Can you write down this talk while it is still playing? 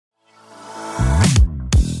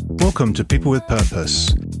Welcome to People with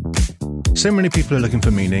Purpose. So many people are looking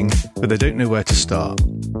for meaning, but they don't know where to start.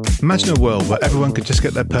 Imagine a world where everyone could just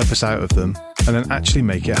get their purpose out of them and then actually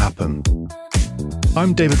make it happen.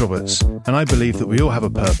 I'm David Roberts, and I believe that we all have a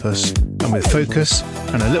purpose, and with focus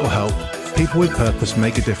and a little help, people with purpose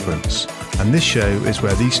make a difference. And this show is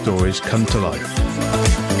where these stories come to life.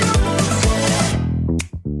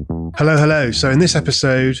 Hello. So in this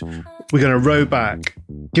episode, we're going to row back,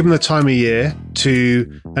 given the time of year,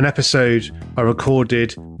 to an episode I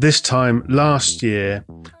recorded this time last year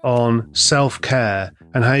on self-care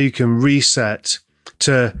and how you can reset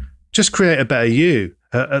to just create a better you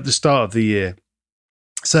at the start of the year.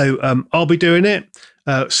 So I'll be doing it.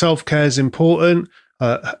 Self-care is important.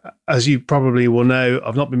 As you probably will know,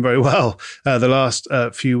 I've not been very well the last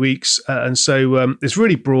few weeks. And so it's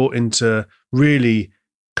really brought into really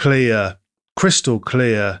clear, crystal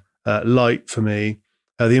clear light for me,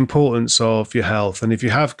 the importance of your health. And if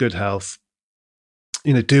you have good health,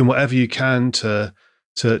 doing whatever you can to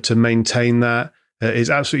maintain that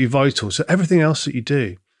is absolutely vital. So everything else that you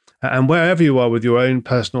do, and wherever you are with your own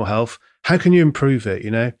personal health, how can you improve it?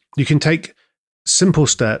 You can take simple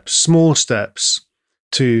steps, small steps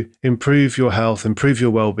to improve your health, improve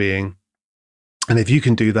your well-being. And if you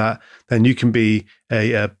can do that, then you can be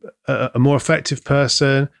a more effective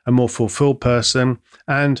person, a more fulfilled person,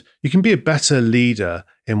 and you can be a better leader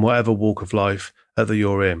in whatever walk of life that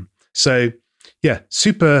you're in. So, yeah,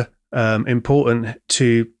 super important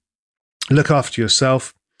to look after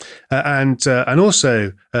yourself and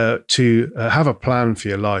also to have a plan for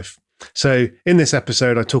your life. So in this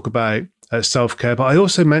episode, I talk about self-care, but I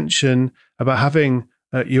also mention about having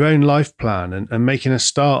your own life plan and making a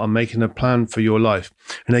start on making a plan for your life.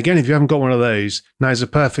 And again, if you haven't got one of those, now's a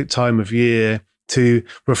perfect time of year to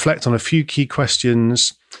reflect on a few key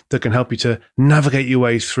questions that can help you to navigate your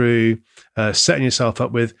way through setting yourself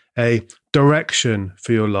up with a direction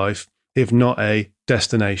for your life, if not a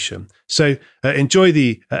destination. So enjoy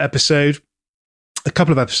the episode. A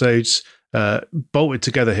couple of episodes bolted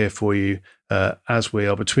together here for you as we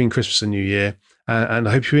are between Christmas and New Year, and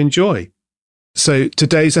I hope you enjoy. So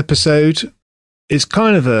today's episode is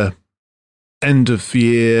kind of a end of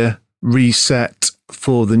year reset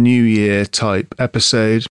for the new year type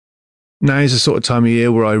episode. Now is the sort of time of year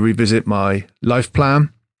where I revisit my life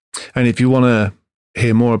plan. And if you want to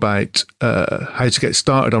hear more about how to get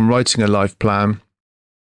started on writing a life plan,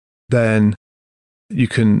 then you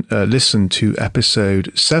can listen to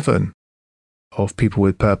episode 7 of People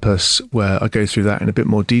with Purpose, where I go through that in a bit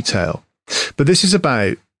more detail. But this is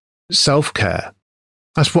about self-care.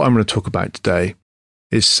 That's what I'm going to talk about today,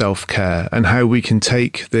 is self-care and how we can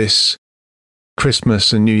take this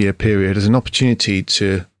Christmas and New Year period as an opportunity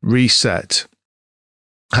to reset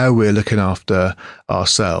how we're looking after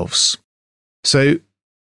ourselves. So,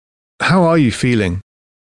 how are you feeling?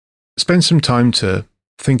 Spend some time to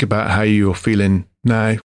think about how you're feeling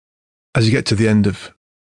now as you get to the end of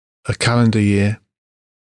a calendar year.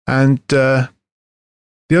 And the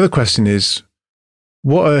other question is,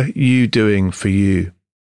 what are you doing for you?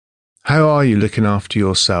 How are you looking after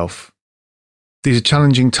yourself? These are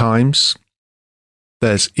challenging times.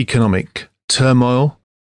 There's economic turmoil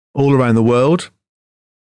all around the world.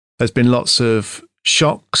 There's been lots of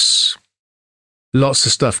shocks, lots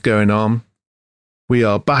of stuff going on. We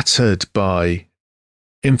are battered by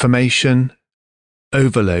information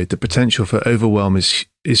overload. The potential for overwhelm is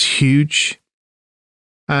huge.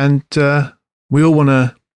 And we all want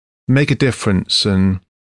to make a difference and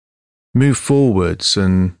move forwards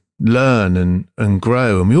and learn and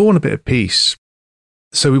grow. And we all want a bit of peace.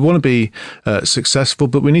 So we want to be successful,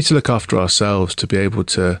 but we need to look after ourselves to be able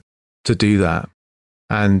to do that.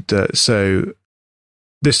 And so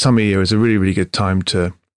this time of year is a really, really good time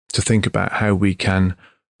to think about how we can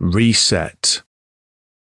reset.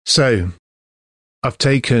 So I've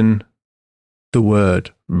taken the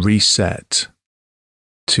word reset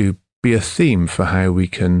to be a theme for how we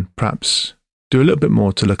can perhaps do a little bit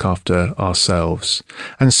more to look after ourselves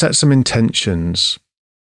and set some intentions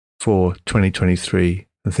for 2023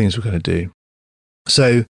 and things we're going to do.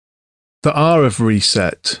 So the R of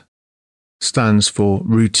reset stands for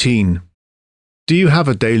routine. Do you have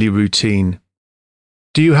a daily routine?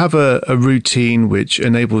 Do you have a routine which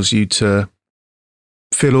enables you to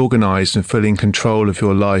feel organized and feel in control of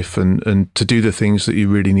your life and to do the things that you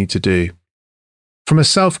really need to do? From a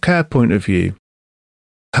self-care point of view,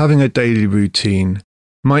 having a daily routine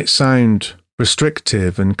might sound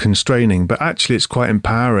restrictive and constraining, but actually it's quite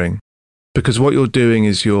empowering, because what you're doing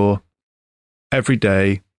is you're every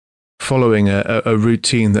day following a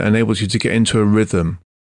routine that enables you to get into a rhythm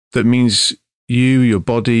that means you, your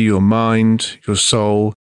body, your mind, your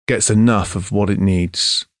soul gets enough of what it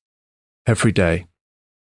needs every day.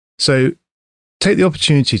 So take the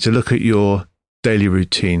opportunity to look at your daily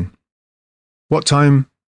routine. What time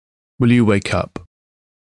will you wake up?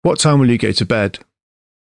 What time will you go to bed?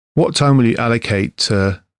 What time will you allocate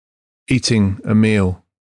to eating a meal,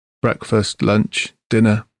 breakfast, lunch,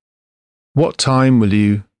 dinner? What time will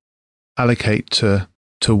you allocate to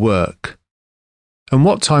work? And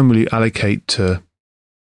what time will you allocate to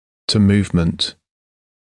movement?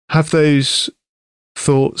 Have those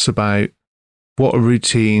thoughts about what a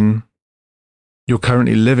routine you're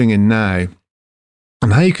currently living in now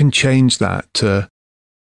and how you can change that to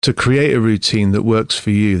create a routine that works for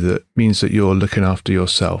you, that means that you're looking after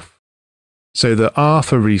yourself. So the R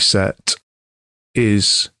for reset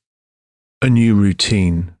is a new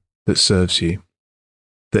routine that serves you.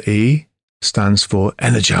 The E stands for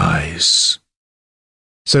energize.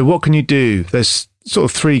 So what can you do? There's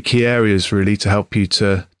sort of 3 key areas really to help you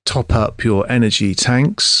to top up your energy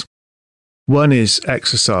tanks. One is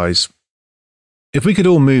exercise. If we could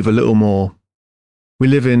all move a little more. We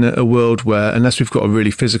live in a world where, unless we've got a really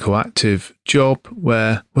physical active job,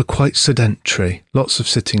 where we're quite sedentary, lots of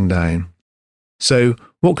sitting down. So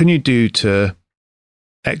what can you do to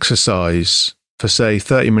exercise for, say,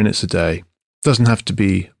 30 minutes a day? Doesn't have to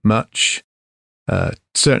be much,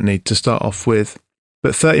 certainly to start off with,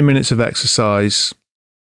 but 30 minutes of exercise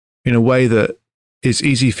in a way that is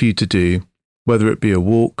easy for you to do, whether it be a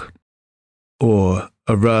walk or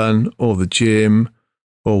a run or the gym,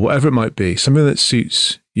 or whatever it might be, something that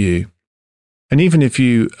suits you. And even if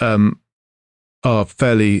you are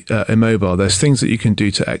fairly immobile, there's things that you can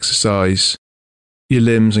do to exercise your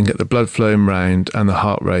limbs and get the blood flowing round and the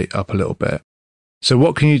heart rate up a little bit. So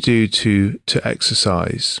what can you do to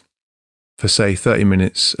exercise for, say, 30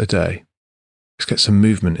 minutes a day? Let's get some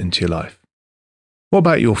movement into your life. What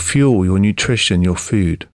about your fuel, your nutrition, your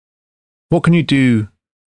food? What can you do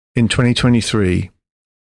in 2023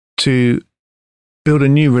 to build a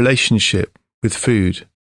new relationship with food,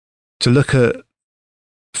 to look at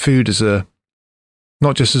food as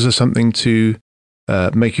not just as something to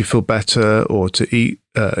make you feel better or to eat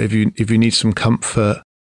if you need some comfort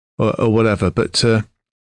or whatever, but to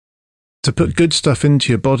put good stuff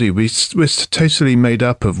into your body. We're totally made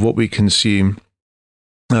up of what we consume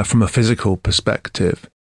from a physical perspective.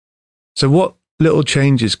 So what little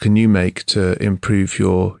changes can you make to improve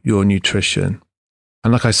your nutrition?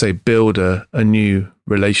 And like I say, build a new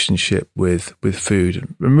relationship with food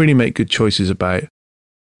and really make good choices about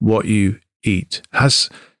what you eat. It has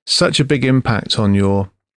such a big impact on your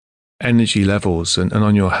energy levels and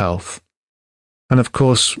on your health. And of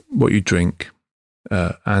course, what you drink.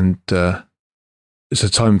 It's a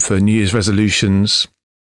time for New Year's resolutions.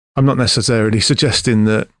 I'm not necessarily suggesting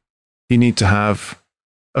that you need to have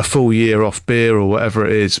a full year off beer or whatever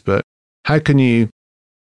it is, but how can you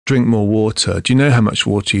drink more water? Do you know how much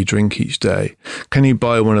water you drink each day? Can you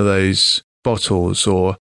buy one of those bottles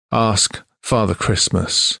or ask Father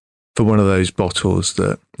Christmas for one of those bottles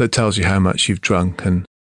that tells you how much you've drunk and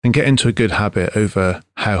get into a good habit over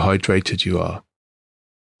how hydrated you are?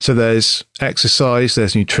 So there's exercise,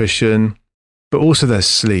 there's nutrition, but also there's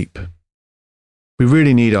sleep. We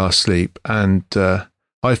really need our sleep. And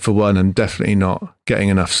I, for one, am definitely not getting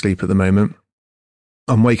enough sleep at the moment.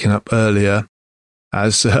 I'm waking up earlier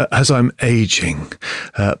as I'm aging,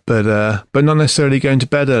 but not necessarily going to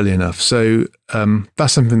bed early enough. So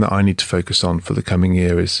that's something that I need to focus on for the coming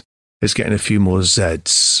year is getting a few more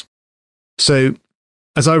Zs. So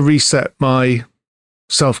as I reset my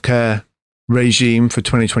self-care regime for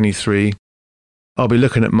 2023, I'll be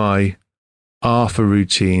looking at my R for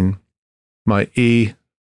routine, my E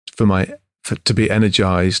for to be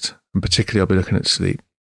energized, and particularly I'll be looking at sleep.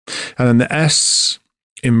 And then the S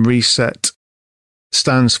in reset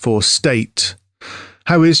stands for state.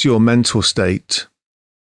 How is your mental state?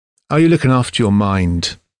 Are you looking after your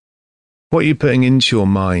mind? What are you putting into your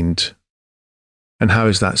mind? And how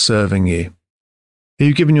is that serving you? Are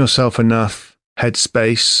you giving yourself enough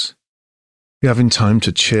headspace? Are you having time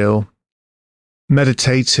to chill?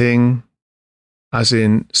 Meditating, as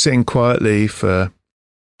in sitting quietly for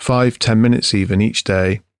 5-10 minutes even each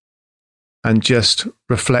day, and just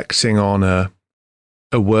reflecting on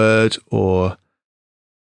a word or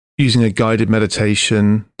using a guided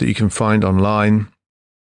meditation that you can find online,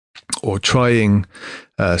 or trying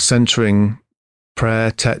centering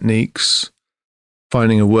prayer techniques,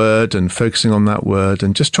 finding a word and focusing on that word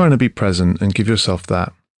and just trying to be present and give yourself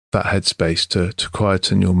that headspace to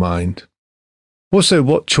quieten your mind. Also,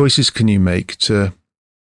 what choices can you make to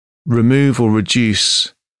remove or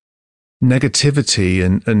reduce negativity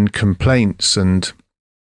and complaints and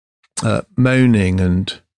moaning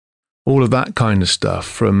and all of that kind of stuff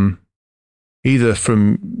from yourself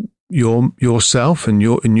and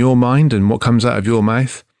in your mind and what comes out of your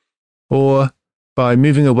mouth, or by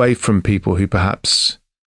moving away from people who perhaps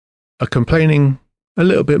are complaining a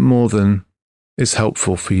little bit more than is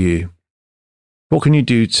helpful for you. What can you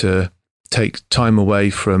do to take time away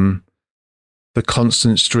from the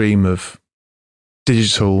constant stream of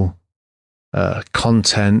digital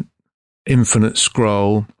content, infinite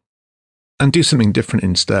scroll, and do something different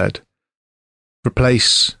instead?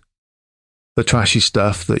 Replace the trashy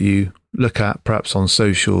stuff that you look at perhaps on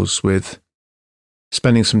socials with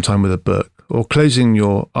spending some time with a book, or closing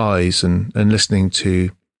your eyes and listening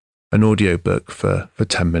to an audiobook for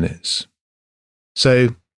 10 minutes.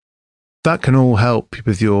 So that can all help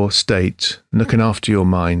with your state, looking after your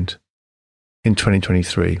mind in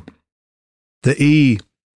 2023. The E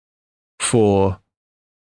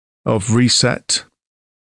of reset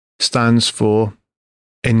stands for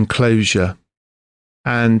enclosure.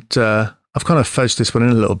 And I've kind of fudged this one in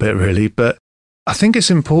a little bit, really, but I think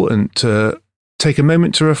it's important to take a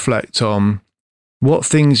moment to reflect on what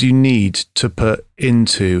things you need to put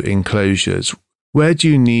into enclosures. Where do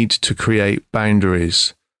you need to create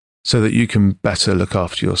boundaries so that you can better look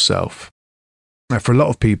after yourself? Now, for a lot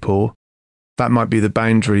of people, that might be the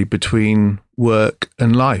boundary between work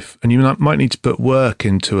and life. And you might need to put work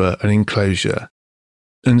into an enclosure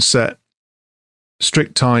and set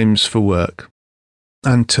strict times for work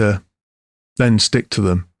and to then stick to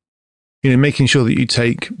them. Making sure that you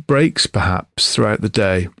take breaks perhaps throughout the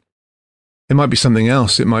day. It might be something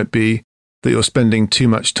else. It might be that you're spending too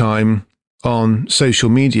much time on social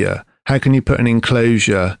media. How can you put an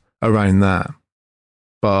enclosure around that?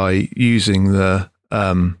 By using the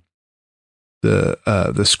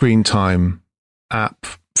screen time app,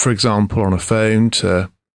 for example, on a phone,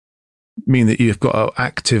 to mean that you've got to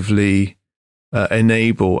actively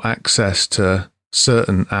enable access to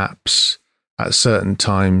certain apps at certain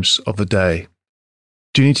times of the day.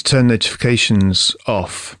 Do you need to turn notifications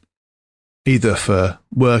off, either for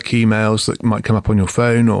work emails that might come up on your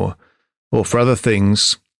phone, or for other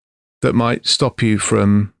things that might stop you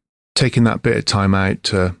from taking that bit of time out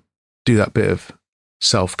to do that bit of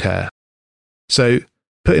self-care? So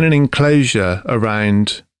putting an enclosure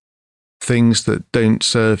around things that don't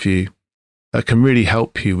serve you can really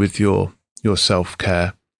help you with your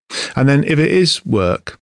self-care. And then if it is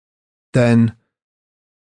work, then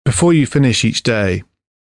before you finish each day,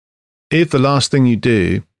 if the last thing you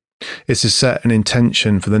do is to set an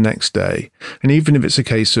intention for the next day, and even if it's a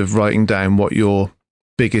case of writing down what your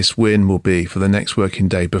biggest win will be for the next working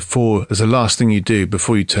day as the last thing you do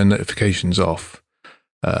before you turn notifications off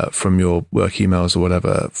from your work emails or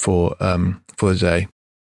whatever for the day,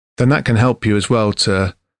 then that can help you as well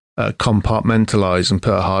to compartmentalize and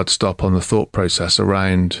put a hard stop on the thought process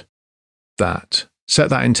around that. Set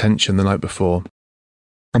that intention the night before.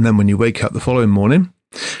 And then when you wake up the following morning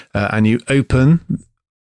and you open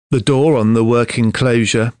the door on the work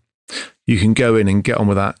enclosure, you can go in and get on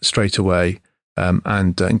with that straight away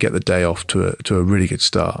and get the day off to a really good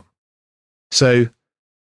start. So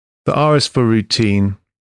the R is for routine.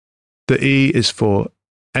 The E is for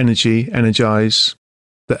energy, energize.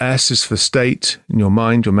 The S is for state in your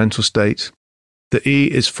mind, your mental state. The E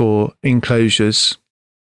is for enclosures,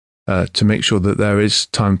 to make sure that there is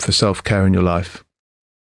time for self-care in your life.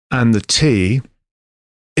 And the T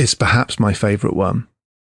is perhaps my favorite one.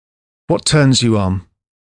 What turns you on?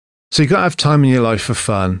 So you've got to have time in your life for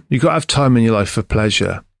fun. You've got to have time in your life for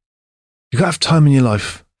pleasure. You've got to have time in your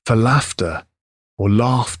life for laughter or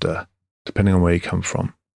laughter, depending on where you come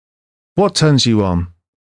from. What turns you on?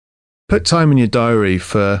 Put time in your diary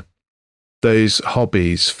for those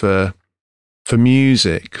hobbies, for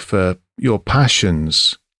music, for your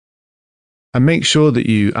passions, and make sure that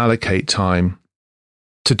you allocate time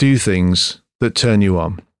to do things that turn you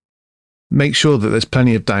on. Make sure that there's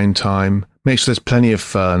plenty of downtime, make sure there's plenty of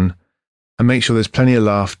fun, and make sure there's plenty of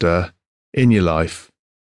laughter in your life.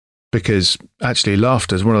 Because actually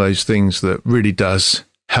laughter is one of those things that really does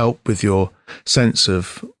help with your sense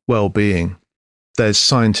of well-being. There's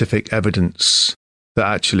scientific evidence that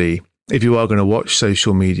actually, if you are going to watch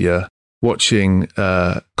social media, watching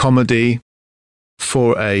comedy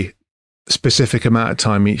for a specific amount of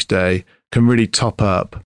time each day can really top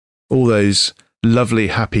up all those lovely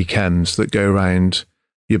happy chems that go around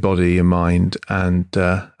your body, your mind, and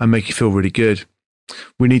make you feel really good.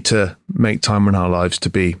 We need to make time in our lives to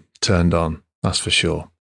be turned on, that's for sure.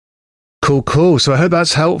 Cool. So I hope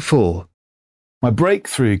that's helpful. My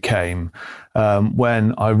breakthrough came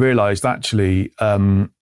when I realized actually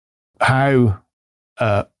how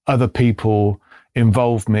other people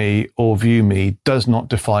involve me or view me does not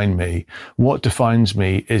define me. What defines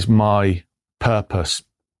me is my purpose.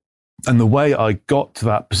 And the way I got to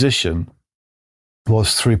that position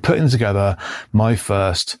was through putting together my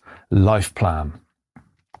first life plan.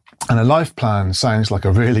 And a life plan sounds like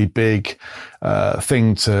a really big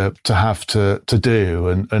thing to have to do.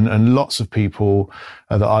 And lots of people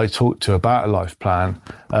that I talk to about a life plan,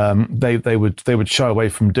 they would shy away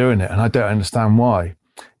from doing it. And I don't understand why.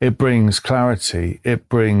 It brings clarity. It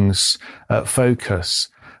brings focus.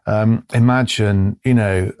 Imagine,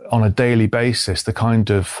 on a daily basis, the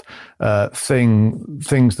kind of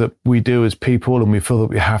things that we do as people and we feel that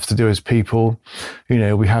we have to do as people.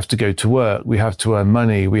 We have to go to work, we have to earn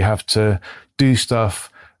money, we have to do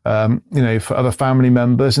stuff, for other family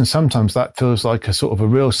members. And sometimes that feels like a sort of a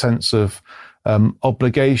real sense of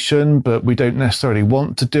obligation, but we don't necessarily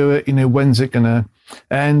want to do it. When's it going to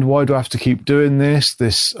end? Why do I have to keep doing this?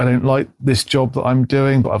 I don't like this job that I'm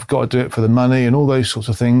doing, but I've got to do it for the money and all those sorts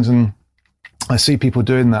of things. And I see people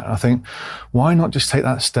doing that. And I think, why not just take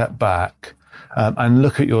that step back and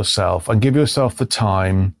look at yourself and give yourself the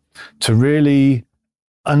time to really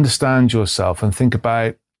understand yourself and think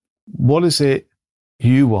about what is it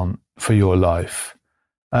you want for your life,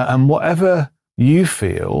 and whatever you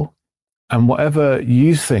feel and whatever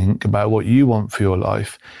you think about what you want for your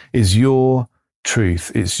life is your truth.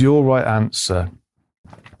 It's your right answer.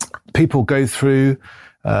 People go through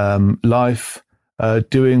life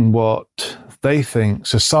doing what they think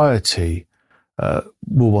society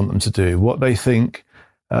will want them to do, what they think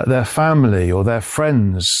their family or their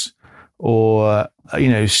friends or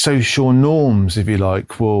social norms, if you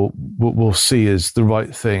like, will see as the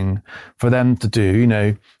right thing for them to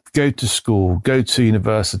do. Go to school, go to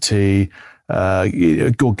university,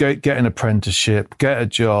 go get an apprenticeship, get a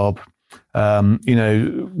job,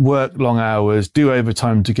 work long hours, do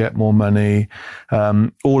overtime to get more money,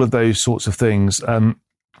 all of those sorts of things.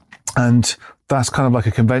 And that's kind of like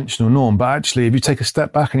a conventional norm. But actually, if you take a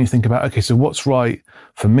step back and you think about, okay, so what's right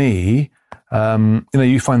for me?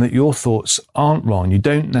 You find that your thoughts aren't wrong. You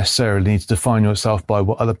don't necessarily need to define yourself by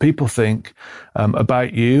what other people think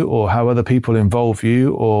about you or how other people involve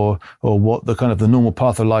you or what the kind of the normal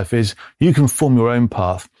path of life is. You can form your own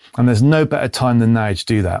path, and there's no better time than now to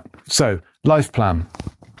do that. So, life plan.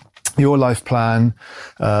 Your life plan,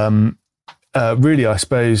 really, I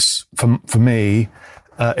suppose, for me,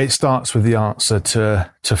 it starts with the answer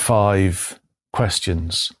to 5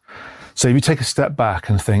 questions. So if you take a step back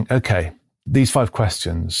and think, okay, these 5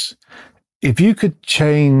 questions, if you could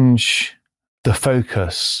change the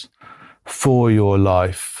focus for your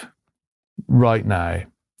life right now,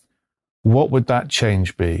 what would that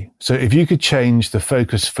change be? So if you could change the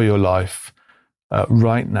focus for your life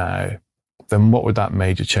right now, then what would that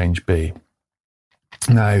major change be?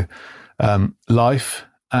 Now, life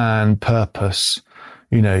and purpose,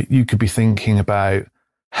 you could be thinking about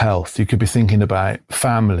health, you could be thinking about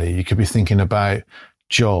family, you could be thinking about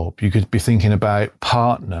job, you could be thinking about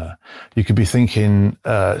partner, you could be thinking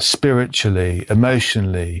spiritually,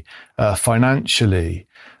 emotionally, financially,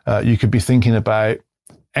 you could be thinking about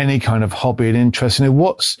any kind of hobby and interest.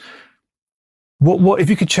 What if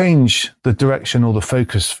you could change the direction or the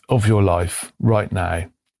focus of your life right now,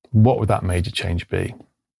 what would that major change be?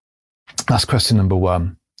 That's question number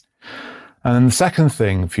 1. And then the second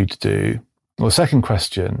thing for you to do, or the second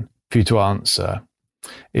question for you to answer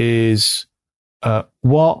is,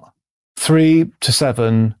 what 3 to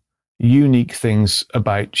 7 unique things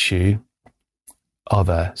about you are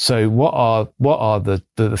there? So what are the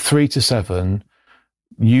 3 to 7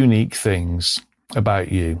 unique things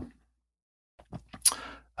about you?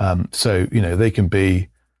 So, they can be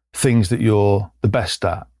things that you're the best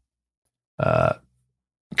at,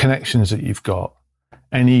 connections that you've got,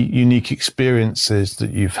 any unique experiences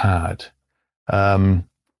that you've had, anything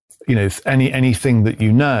that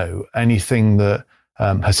anything that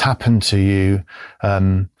has happened to you.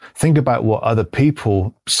 Think about what other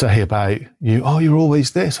people say about you. Oh, you're always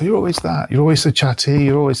this, or you're always that. You're always so chatty.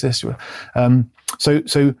 You're always this.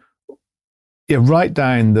 So write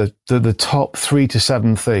down the top 3 to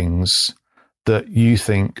 7 things that you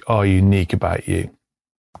think are unique about you.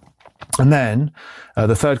 And then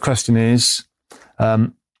the third question is,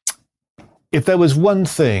 if there was one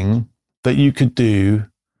thing that you could do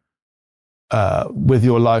with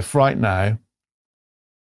your life right now,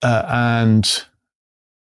 and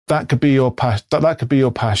that could be your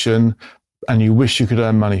passion, and you wish you could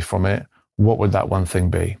earn money from it, what would that one thing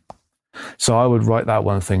be? So I would write that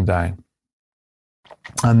one thing down.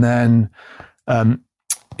 And then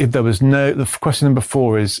if there was the question number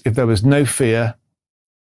 4 is, if there was no fear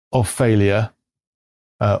of failure,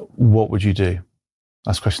 what would you do?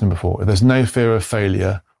 That's question number 4. If there's no fear of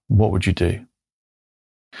failure, what would you do?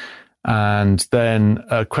 And then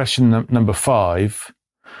question number 5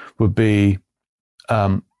 would be,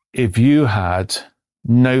 if you had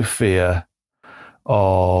no fear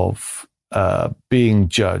of being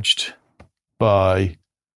judged by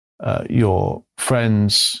your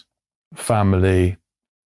friends, family,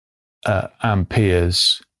 and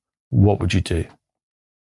peers, what would you do?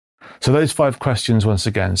 So those 5 questions once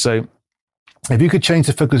again. So if you could change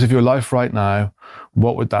the focus of your life right now,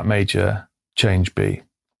 what would that major change be?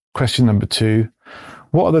 Question number 2,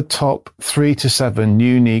 what are the top 3 to 7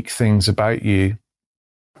 unique things about you,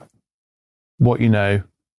 what you know,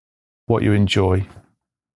 what you enjoy,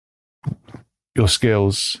 your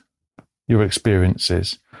skills, your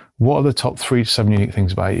experiences? What are the top 3 to 7 unique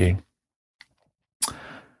things about you?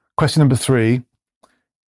 Question number 3,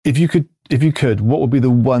 if you could, what would be the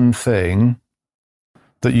one thing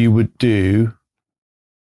that you would do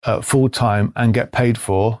full time and get paid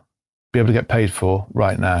for, be able to get paid for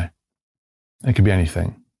right now? It could be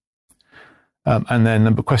anything. And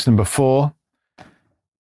then question number 4,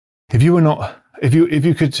 if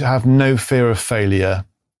you could have no fear of failure,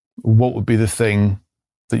 what would be the thing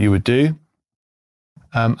that you would do?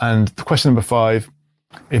 And question number 5,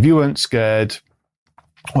 if you weren't scared,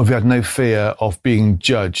 or if you had no fear of being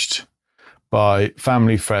judged by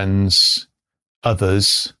family, friends,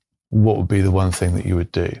 others, what would be the one thing that you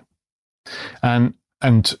would do? And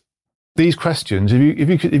these questions,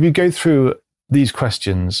 if you go through these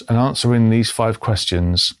questions and answering these 5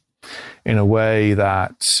 questions in a way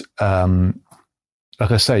that,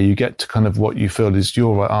 like I say, you get to kind of what you feel is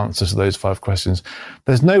your right answer to those 5 questions.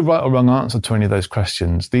 There's no right or wrong answer to any of those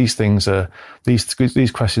questions. These questions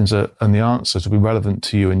are, and the answers will be relevant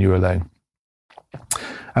to you and you alone.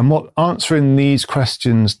 And what answering these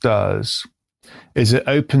questions does is it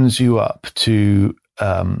opens you up to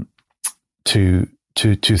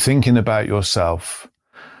thinking about yourself,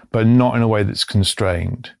 but not in a way that's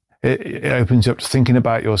constrained. It opens you up to thinking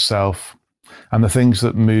about yourself and the things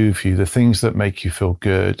that move you, the things that make you feel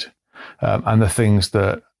good, and the things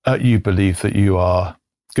that you believe that you are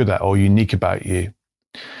good at or unique about you.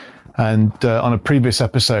 And on a previous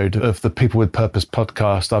episode of the People with Purpose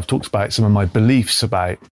podcast, I've talked about some of my beliefs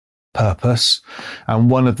about purpose. And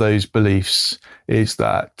one of those beliefs is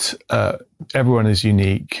that everyone is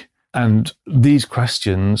unique. And these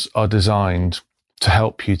questions are designed to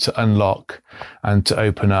help you to unlock and to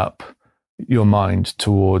open up your mind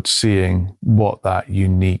towards seeing what that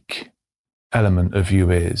unique element of you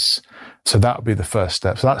is. So that would be the first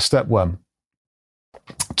step. So that's step 1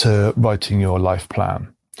 to writing your life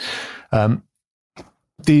plan.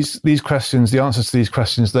 These questions, the answers to these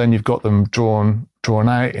questions, then you've got them drawn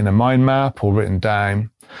out in a mind map or written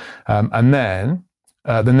down. And then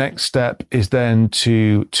the next step is then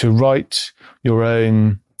to write your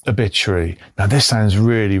own obituary. Now, this sounds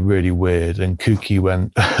really, really weird and kooky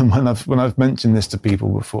when I've mentioned this to people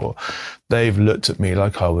before. They've looked at me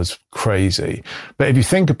like I was crazy. But if you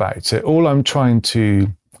think about it, all I'm trying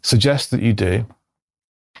to suggest that you do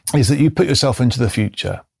is that you put yourself into the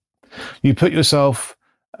future. You put yourself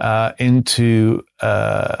into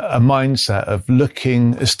a mindset of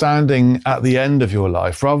standing at the end of your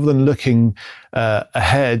life, rather than looking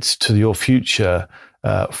ahead to your future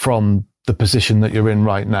from the position that you're in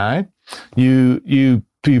right now. You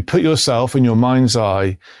put yourself in your mind's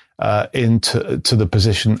eye into the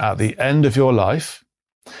position at the end of your life,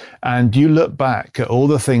 and you look back at all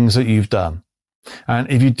the things that you've done. And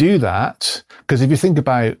if you do that, because if you think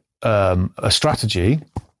about a strategy,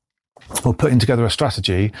 or putting together a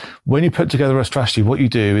strategy, when you put together a strategy, what you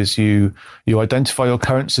do is you identify your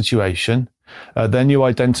current situation, then you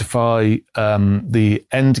identify the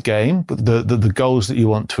end game, the goals that you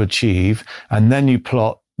want to achieve, and then you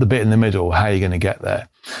plot the bit in the middle, how you're going to get there.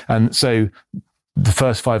 And so the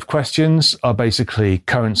first 5 questions are basically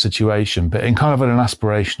current situation, but in kind of an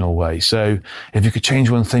aspirational way. So if you could change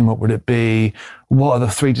one thing, what would it be? What are the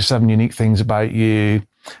 3 to 7 unique things about you?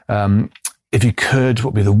 If you could,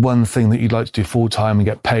 what would be the one thing that you'd like to do full time and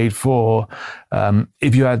get paid for?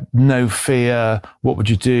 If you had no fear, what would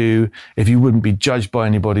you do? If you wouldn't be judged by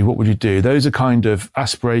anybody, what would you do? Those are kind of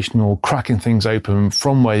aspirational, cracking things open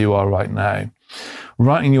from where you are right now.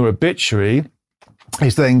 Writing your obituary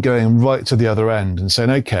is then going right to the other end and saying,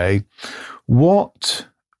 okay, what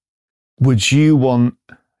would you want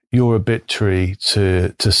your obituary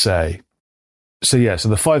to say? So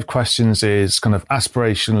the 5 questions is kind of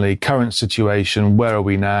aspirationally, current situation, where are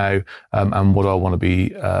we now, and what do I want to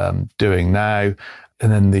be doing now?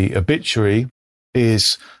 And then the obituary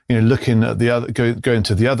is, looking at the other, going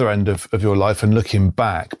to the other end of your life and looking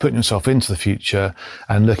back, putting yourself into the future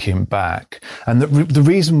and looking back. And the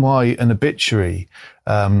reason why an obituary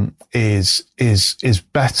is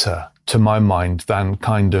better, to my mind, than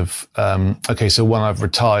kind of okay, so when I've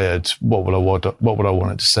retired, what would I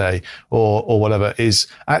want it to say, or whatever, is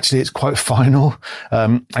actually it's quite final.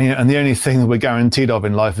 And the only thing that we're guaranteed of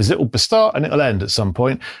in life is it will start and it will end at some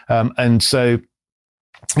point. And so,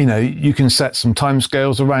 you can set some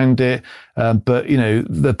timescales around it, but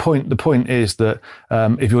the point is that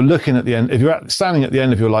if you're looking at the end, if you're standing at the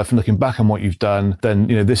end of your life and looking back on what you've done, then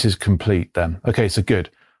this is complete. Then okay, so good,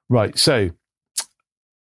 right? So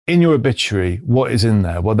in your obituary, what is in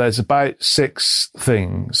there? Well, there's about 6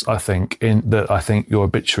 things I think your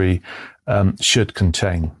obituary should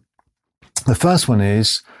contain. The first one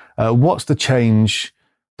is what's the change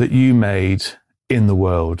that you made in the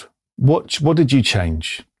world? What did you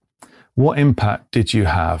change? What impact did you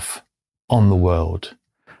have on the world?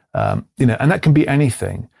 And that can be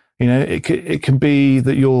anything. It can be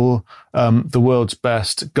that you're the world's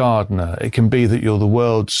best gardener. It can be that you're the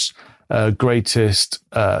world's greatest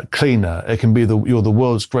cleaner. It can be that you're the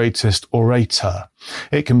world's greatest orator.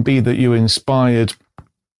 It can be that you inspired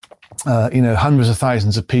hundreds of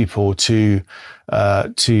thousands of people to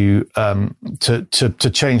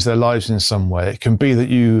change their lives in some way. It can be that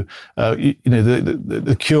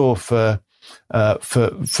the cure for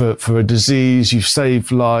a disease, you've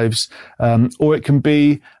saved lives, or it can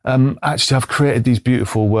be actually I've created these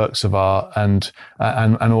beautiful works of art,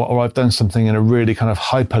 or I've done something in a really kind of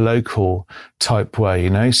hyperlocal type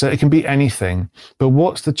way. So it can be anything. But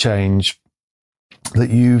what's the change that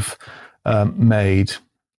you've made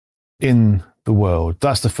in the world?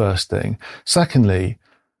 That's the first thing. Secondly,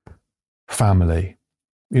 family.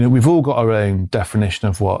 We've all got our own definition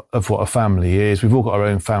of what a family is. We've all got our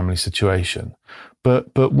own family situation.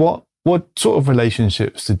 But what sort of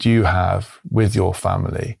relationships did you have with your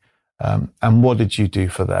family? And what did you do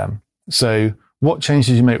for them? So what change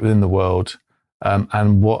did you make within the world?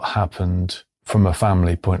 And what happened from a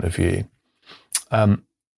family point of view?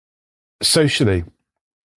 Socially,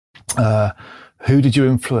 who did you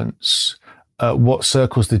influence? What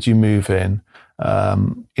circles did you move in?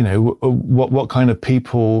 What kind of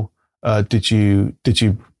people did you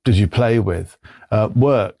play with?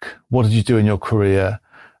 Work. What did you do in your career?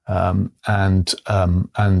 And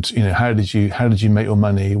how did you make your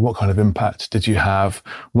money? What kind of impact did you have?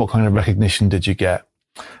 What kind of recognition did you get?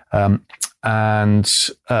 And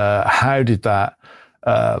how did that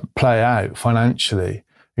play out financially?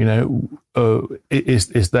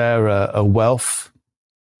 Is there a wealth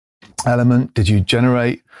element? Did you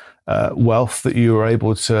generate wealth that you were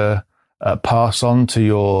able to pass on to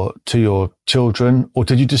your children, or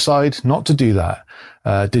did you decide not to do that?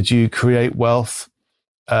 Did you create wealth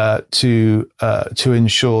to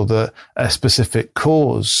ensure that a specific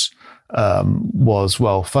cause was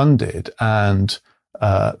well funded, and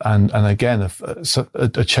again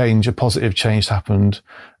a change, a positive change happened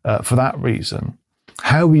for that reason?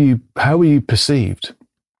 How were you perceived?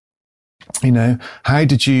 How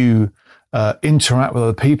did you interact with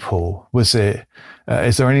other people? Was it?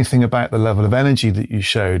 Is there anything about the level of energy that you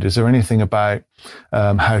showed? Is there anything about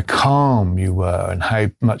how calm you were and how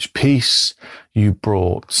much peace you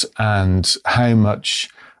brought, and how much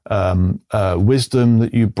wisdom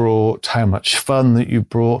that you brought, how much fun that you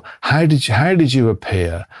brought? How did you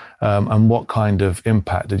appear, and what kind of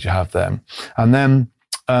impact did you have then? And then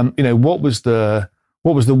what was the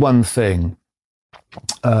one thing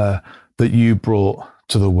that you brought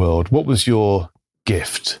to the world? What was your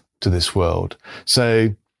gift to this world?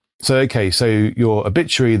 So your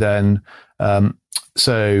obituary then.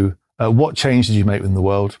 What change did you make in the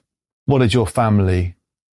world? What did your family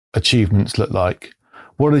achievements look like?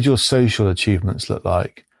 What did your social achievements look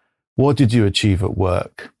like? What did you achieve at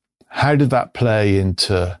work? How did that play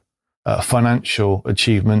into financial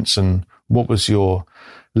achievements, and what was your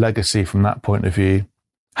legacy from that point of view?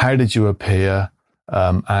 How did you appear,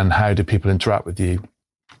 and how did people interact with you?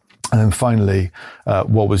 And then finally,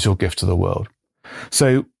 what was your gift to the world?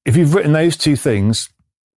 So if you've written those 2 things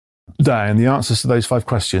down, the answers to those 5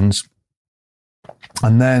 questions,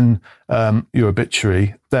 and then your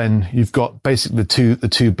obituary, then you've got basically the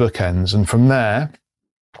two bookends. And from there,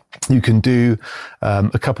 you can do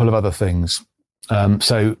a couple of other things.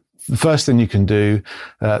 So the first thing you can do,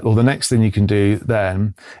 or the next thing you can do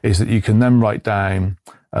then, is that you can then write down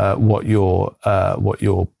what your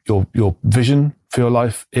vision for your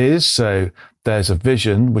life is. So there's a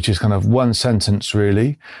vision, which is kind of one sentence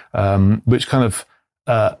really, which kind of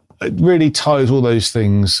really ties all those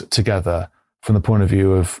things together from the point of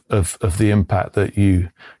view of the impact that you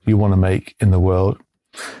want to make in the world.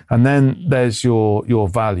 And then there's your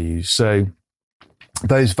values. So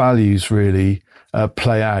those values really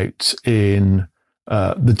play out in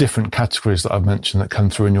the different categories that I've mentioned that come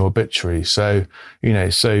through in your obituary. So,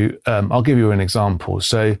 I'll give you an example.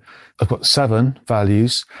 So I've got 7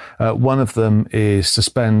 values. One of them is to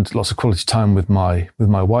spend lots of quality time with my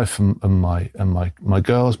wife and my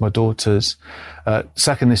girls, my daughters.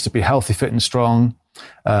 Second is to be healthy, fit and strong.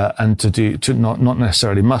 And to not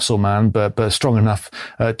necessarily muscle man, but strong enough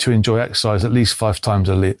to enjoy exercise at least 5 times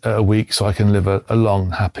a week, so I can live a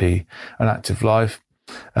long, happy, and active life.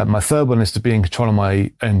 My third one is to be in control of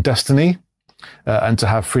my own destiny and to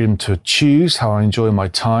have freedom to choose how I enjoy my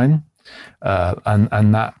time,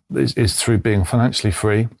 and that is through being financially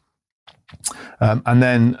free. And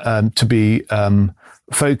then to be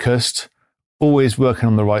focused, always working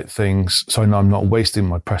on the right things, so I know I'm not wasting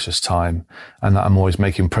my precious time and that I'm always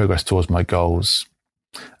making progress towards my goals.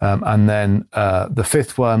 And then the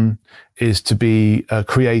fifth one is to be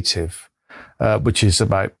creative, which is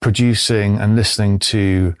about producing and listening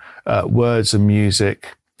to words and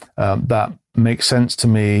music that make sense to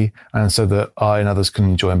me, and so that I and others can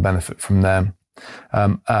enjoy and benefit from them.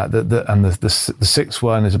 The sixth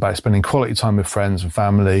one is about spending quality time with friends and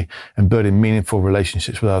family and building meaningful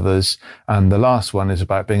relationships with others. And the last one is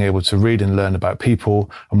about being able to read and learn about people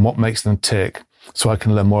and what makes them tick, so I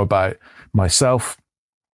can learn more about myself,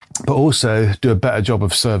 but also do a better job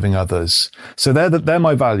of serving others. So they're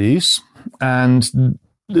my values, and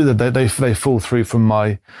they fall through from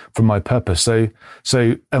my purpose.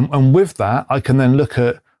 So with that, I can then look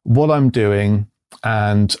at what I'm doing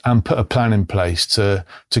and put a plan in place to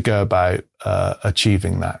go about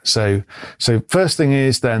achieving that. So first thing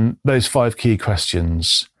is then those 5 key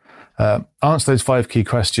questions. Answer those 5 key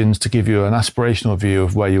questions to give you an aspirational view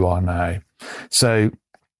of where you are now. So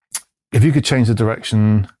if you could change the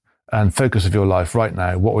direction and focus of your life right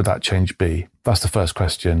now, what would that change be? That's the first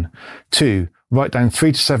question. 2, write down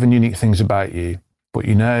 3 to 7 unique things about you: what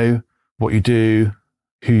you know, what you do,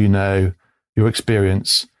 who you know, your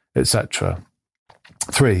experience, etc.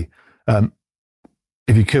 3,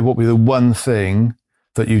 if you could, what would be the one thing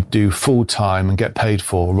that you do full time and get paid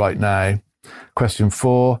for right now? Question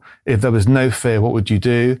 4, if there was no fear, what would you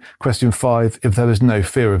do? Question 5, if there was no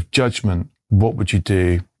fear of judgment, what would you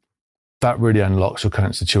do? That really unlocks your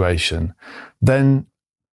current situation. Then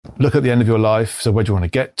look at the end of your life. So where do you want to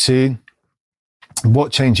get to?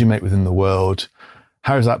 What change you make within the world?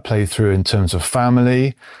 How does that play through in terms of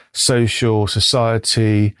family, social,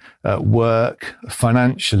 society, work,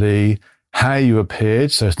 financially, how you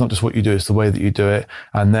appeared? So it's not just what you do, it's the way that you do it.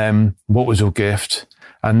 And then what was your gift?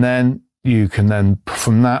 And then you can then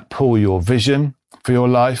from that pull your vision for your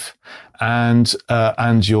life and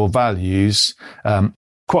your values.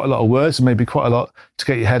 Quite a lot of words and maybe quite a lot to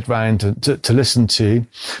get your head round and to listen to,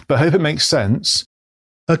 but I hope it makes sense.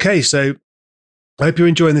 Okay, so I hope you're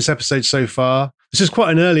enjoying this episode so far. This is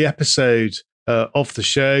quite an early episode of the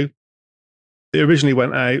show. It originally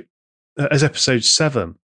went out as episode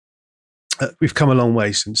 7. We've come a long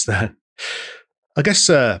way since then. I guess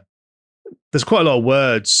there's quite a lot of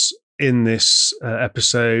words in this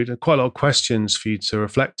episode and quite a lot of questions for you to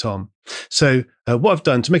reflect on. So what I've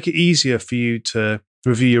done to make it easier for you to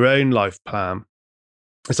review your own life plan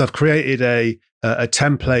is I've created a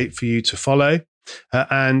template for you to follow.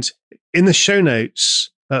 And in the show notes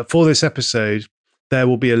for this episode, there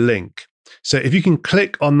will be a link. So if you can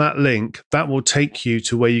click on that link, that will take you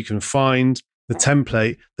to where you can find the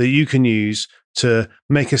template that you can use to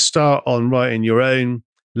make a start on writing your own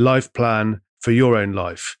life plan for your own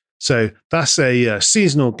life. So that's a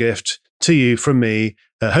seasonal gift to you from me.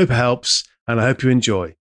 I hope it helps, and I hope you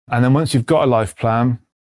enjoy. And then once you've got a life plan,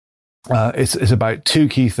 it's about 2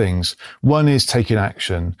 key things. One is taking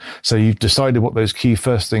action. So you've decided what those key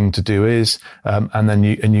first thing to do is, and then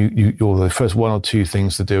you're the first 1 or 2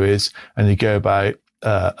 things to do is, and you go about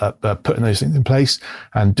putting those things in place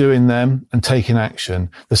and doing them and taking action.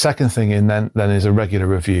 The second thing in then is a regular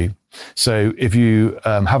review. So if you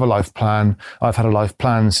have a life plan, I've had a life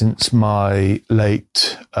plan since my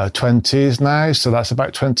late 20s now. So that's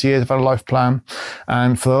about 20 years I've had a life plan.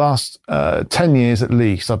 And for the last 10 years at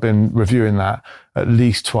least, I've been reviewing that at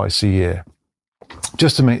least twice a year,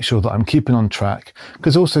 just to make sure that I'm keeping on track,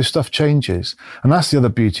 because also stuff changes. And that's the other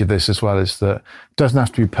beauty of this as well, is that it doesn't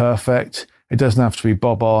have to be perfect. It doesn't have to be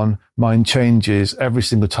bob on. Mine changes every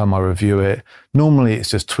single time I review it. Normally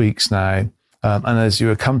it's just tweaks now. And as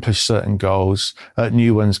you accomplish certain goals,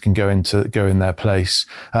 new ones can go in their place,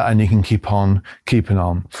 and you can keep on keeping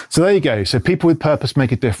on. So there you go. So people with purpose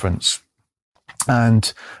make a difference.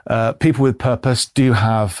 And people with purpose do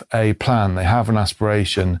have a plan. They have an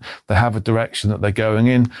aspiration. They have a direction that they're going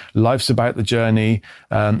in. Life's about the journey.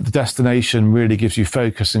 The destination really gives you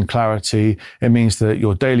focus and clarity. It means that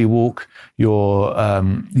your daily walk,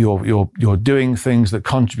 you're doing things that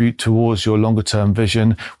contribute towards your longer term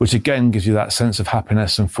vision, which again gives you that sense of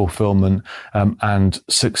happiness and fulfillment and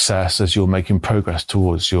success as you're making progress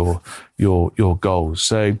towards your goals.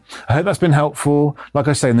 So I hope that's been helpful. Like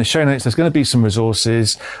I say, in the show notes, there's going to be some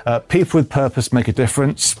resources. People with purpose make a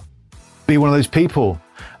difference. Be one of those people.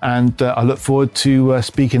 And I look forward to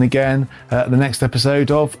speaking again at the next episode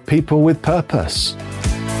of People with Purpose.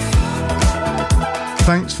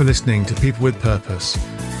 Thanks for listening to People with Purpose.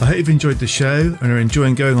 I hope you've enjoyed the show and are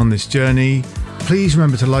enjoying going on this journey. Please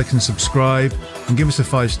remember to like and subscribe and give us a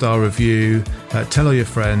 5-star review. Tell all your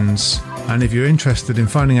friends. And if you're interested in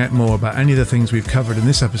finding out more about any of the things we've covered in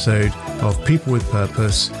this episode of People with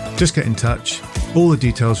Purpose, just get in touch. All the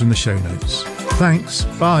details are in the show notes. Thanks.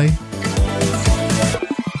 Bye.